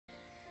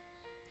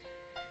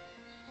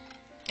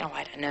Oh,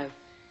 I don't know.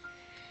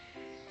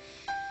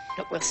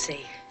 Look, we'll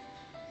see.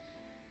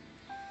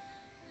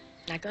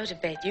 Now go to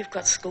bed. You've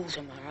got school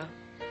tomorrow.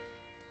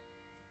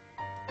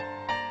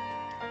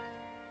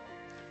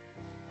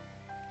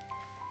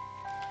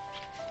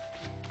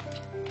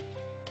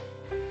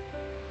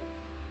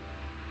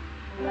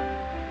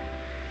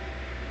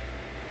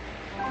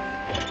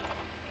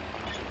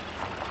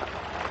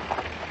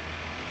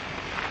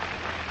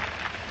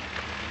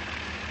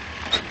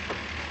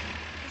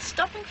 He's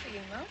stopping for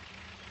you, Mum.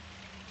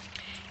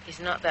 He's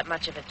not that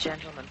much of a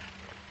gentleman.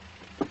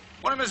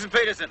 Morning, Mrs.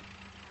 Peterson.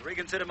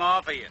 Reconsider my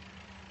offer yet?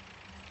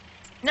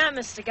 No,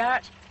 Mr.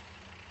 Garrett.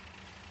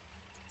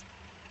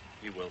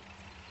 You will.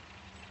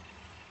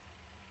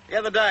 The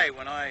other day,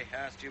 when I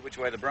asked you which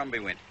way the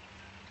Brumby went,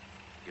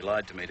 you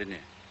lied to me, didn't you?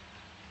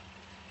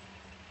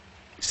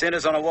 You sent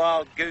us on a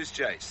wild goose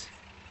chase.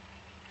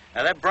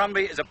 Now, that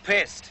Brumby is a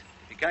pest.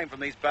 If you came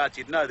from these parts,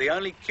 you'd know the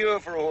only cure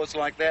for a horse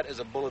like that is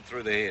a bullet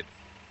through the head.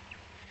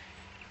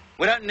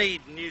 We don't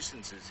need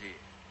nuisances here.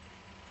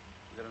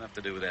 We've got enough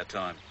to do with our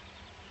time.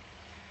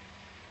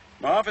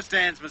 My offer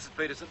stands, Mrs.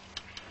 Peterson.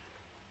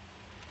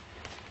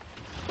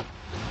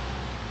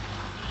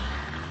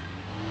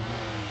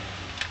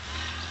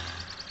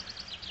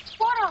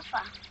 What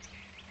offer?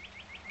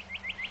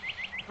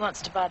 He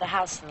wants to buy the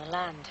house and the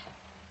land.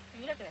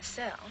 You're not going to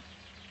sell.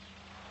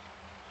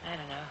 I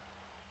don't know.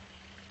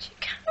 But you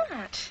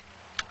can't.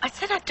 I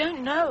said I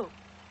don't know.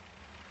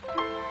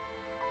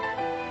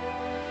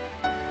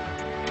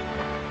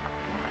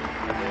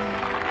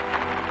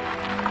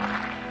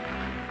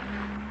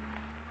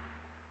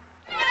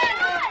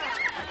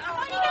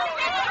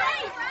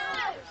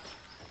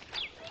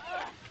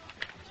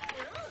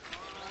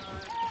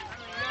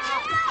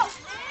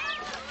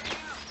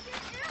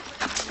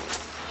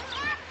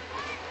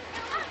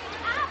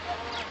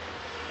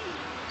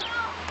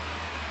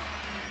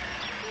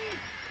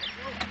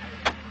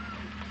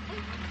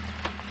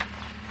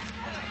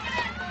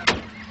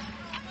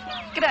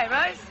 G'day,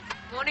 Rose.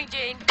 Morning,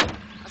 Jean.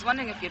 I was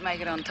wondering if you'd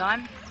make it on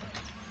time.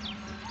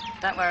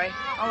 Don't worry,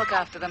 I'll look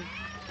after them.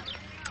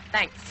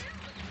 Thanks.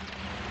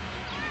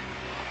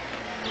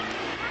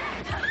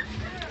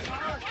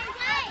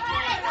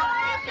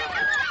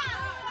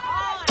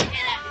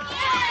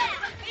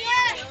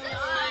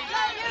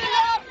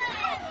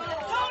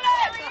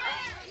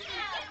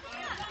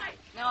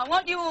 Now, I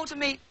want you all to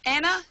meet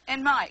Anna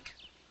and Mike.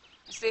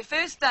 It's their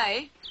first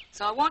day,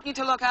 so I want you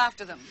to look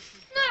after them.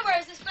 No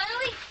worries, Miss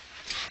Bailey.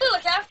 We'll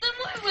look after them,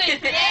 won't we?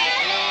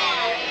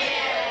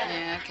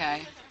 Yeah,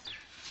 okay.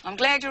 I'm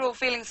glad you're all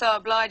feeling so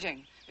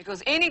obliging,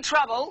 because any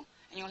trouble,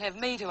 and you'll have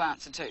me to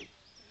answer to.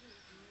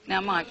 Now,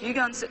 Mike, you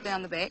go and sit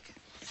down the back,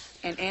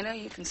 and Anna,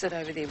 you can sit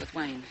over there with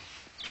Wayne.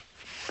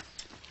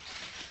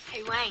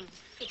 Hey, Wayne,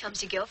 here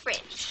comes your girlfriend.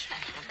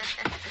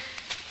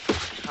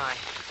 Hi.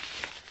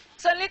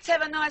 So let's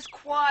have a nice,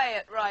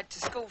 quiet ride to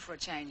school for a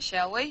change,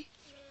 shall we?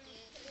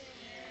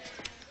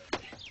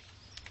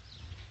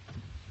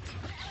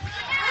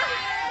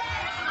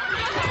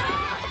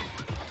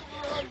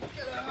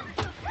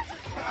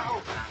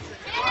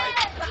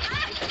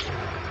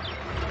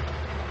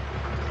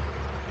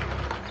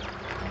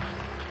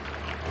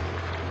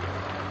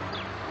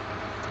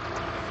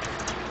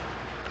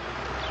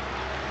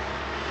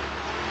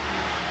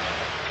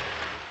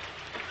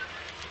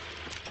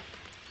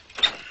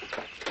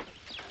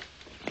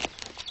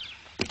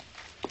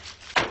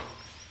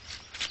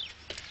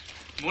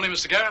 Morning,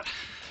 Mr. Garrett.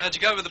 How'd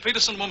you go with the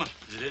Peterson woman?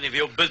 Is it any of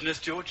your business,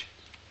 George?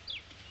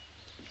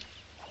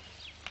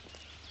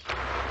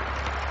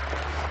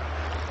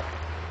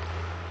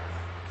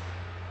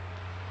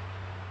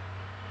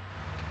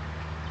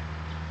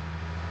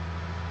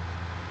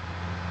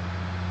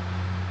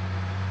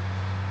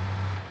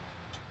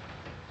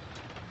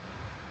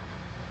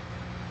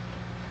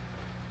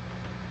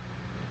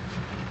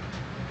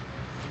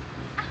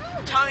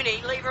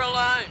 Tony, leave her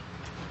alone.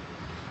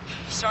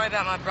 Sorry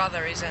about my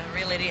brother. He's a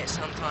real idiot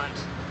sometimes.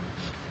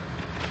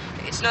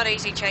 It's not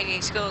easy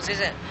changing schools, is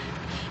it?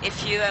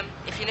 If you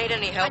need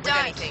any help with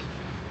anything.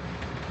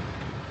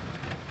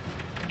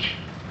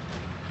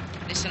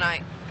 Listen,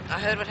 I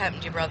heard what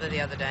happened to your brother the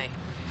other day.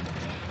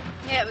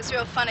 Yeah, it was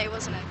real funny,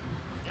 wasn't it?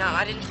 No,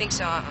 I didn't think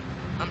so.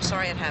 I'm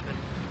sorry it happened.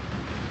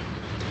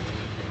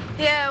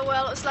 Yeah,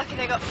 well, it was lucky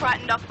they got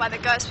frightened off by the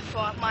ghost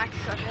before Mike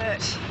got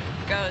hurt.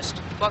 Ghost?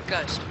 What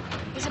ghost?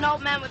 He's an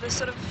old man with a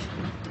sort of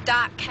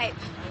dark cape.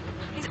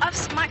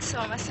 Mike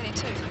saw him, I seen him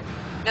too.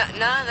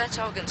 No, that's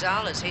old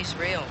Gonzalez. He's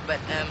real, but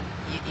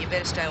you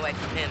better stay away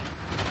from him.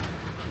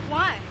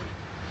 Why?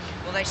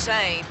 Well, they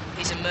say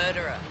he's a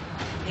murderer.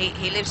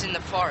 He lives in the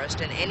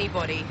forest, and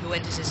anybody who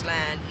enters his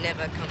land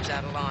never comes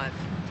out alive.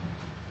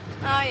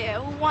 Oh, yeah.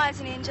 Well, why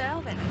isn't he in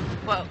jail then?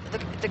 Well,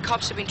 the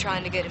cops have been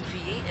trying to get him for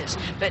years,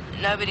 but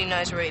nobody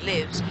knows where he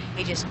lives.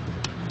 He just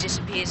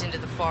disappears into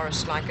the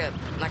forest like a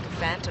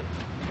phantom.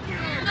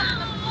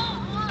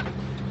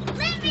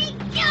 Let me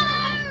go!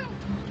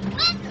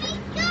 Let me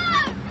go!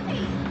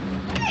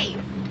 Hey!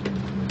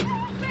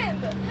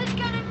 Remember, who's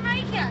gonna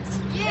make us?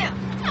 Yeah.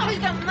 Who's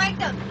gonna make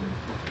them?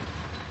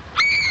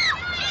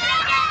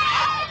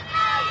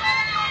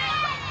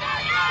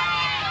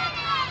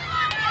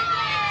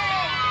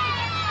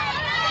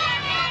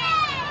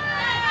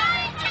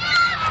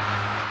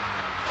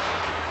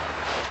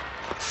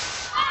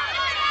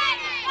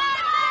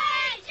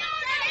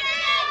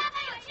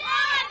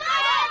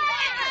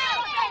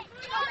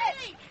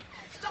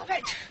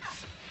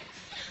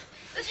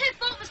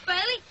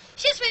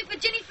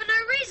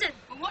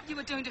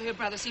 her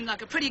brother seemed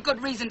like a pretty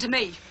good reason to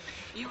me.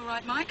 You all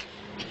right, Mike?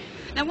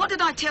 Now, what did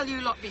I tell you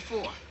lot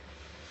before?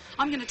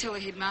 I'm going to tell the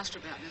headmaster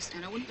about this,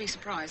 and I wouldn't be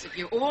surprised if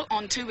you're all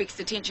on 2 weeks'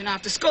 detention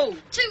after school.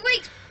 2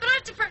 weeks? But I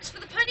have to practice for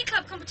the pony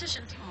club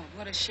competition. Oh,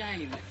 what a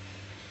shame.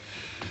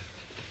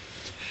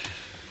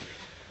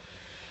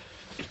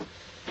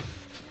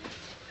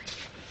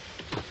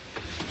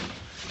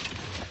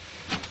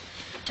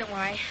 Don't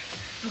worry.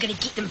 I'm going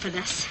to get them for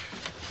this.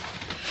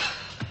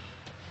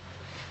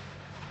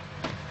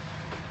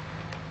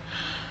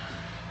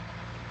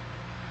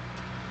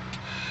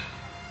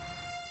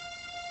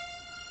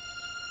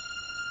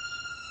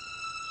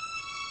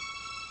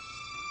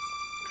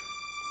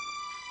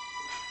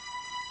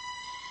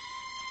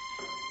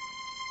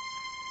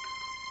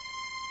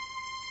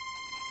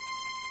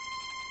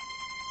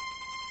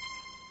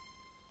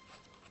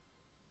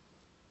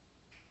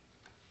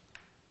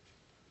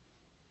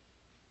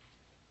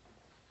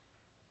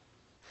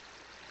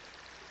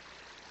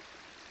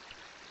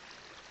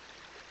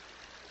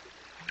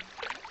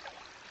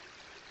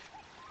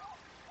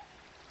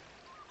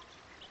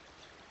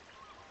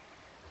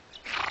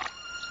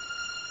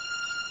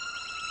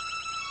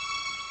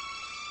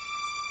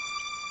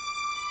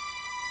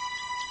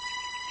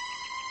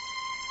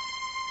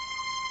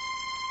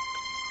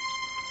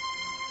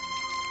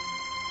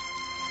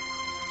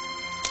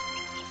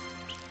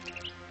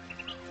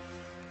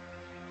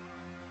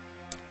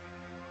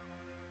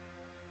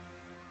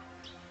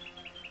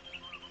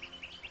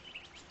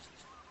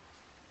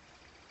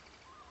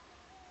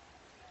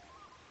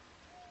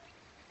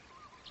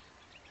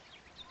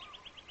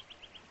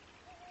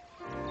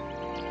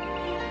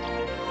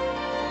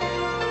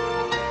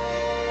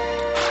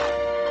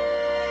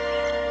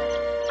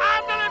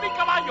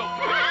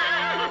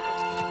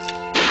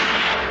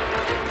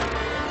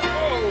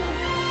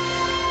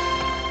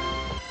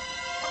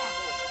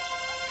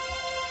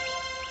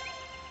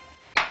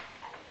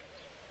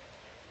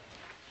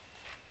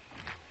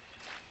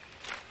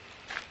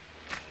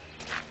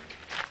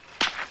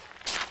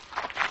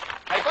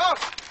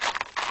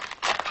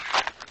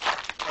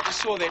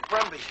 Saw that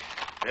Brumby.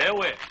 Yeah,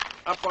 where?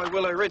 Up by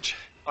Willow Ridge.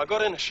 I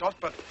got in a shot,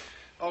 but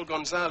old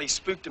Gonzales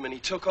spooked him and he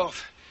took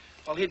off.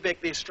 I'll head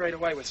back there straight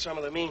away with some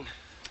of the men.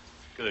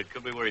 Good.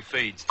 Could be where he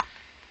feeds.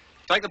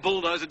 Take the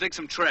bulldozer, dig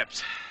some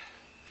traps.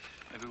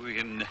 Maybe we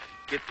can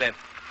get that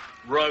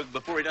rogue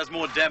before he does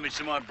more damage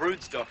to my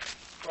brood stock.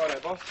 Righto,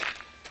 boss.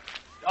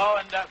 Oh,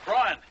 and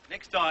Brian,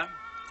 next time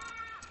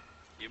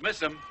you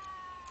miss him,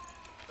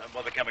 don't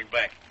bother coming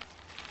back.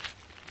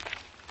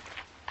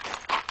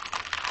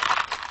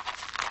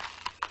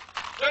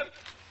 Good.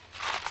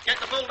 Get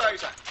the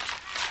bulldozer.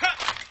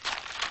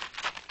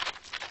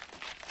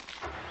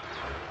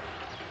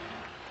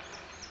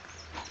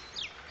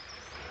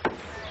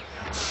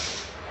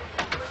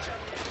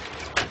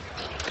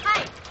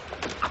 Hey,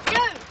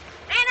 you,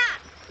 Anna.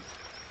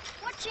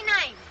 What's your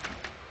name?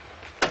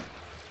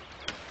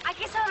 I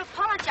guess I would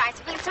apologise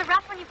for being so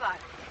rough on you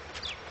both.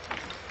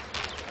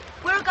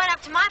 We were going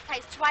up to my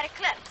place to ride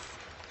Eclipse.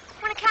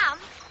 Want to come?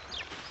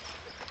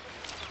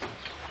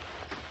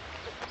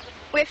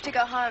 We have to go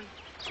home.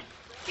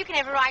 You can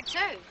have a ride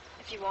too,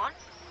 if you want.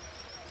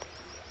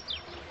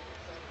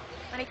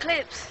 On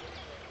Eclipse?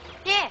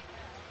 Yeah.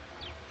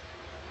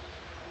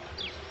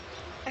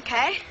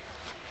 Okay.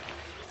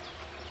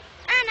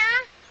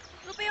 Anna!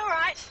 It'll be all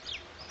right.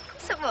 Of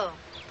course it will.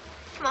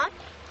 Come on.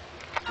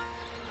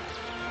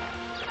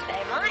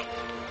 They might.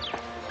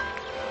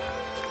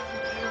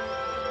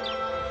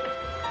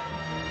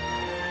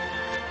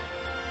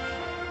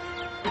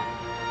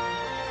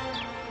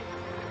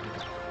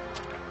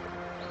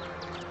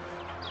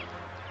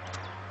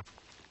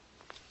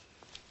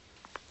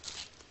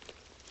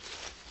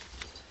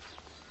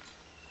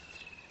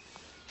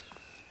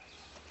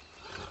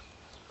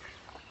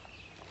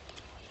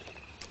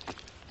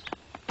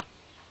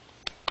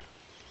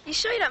 You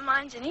sure you don't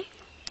mind, Jenny?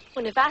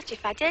 Wouldn't have asked you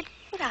if I did,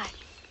 would I?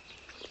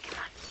 Come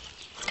on.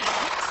 Let's go,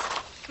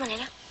 Alex. Come on,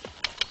 Anna.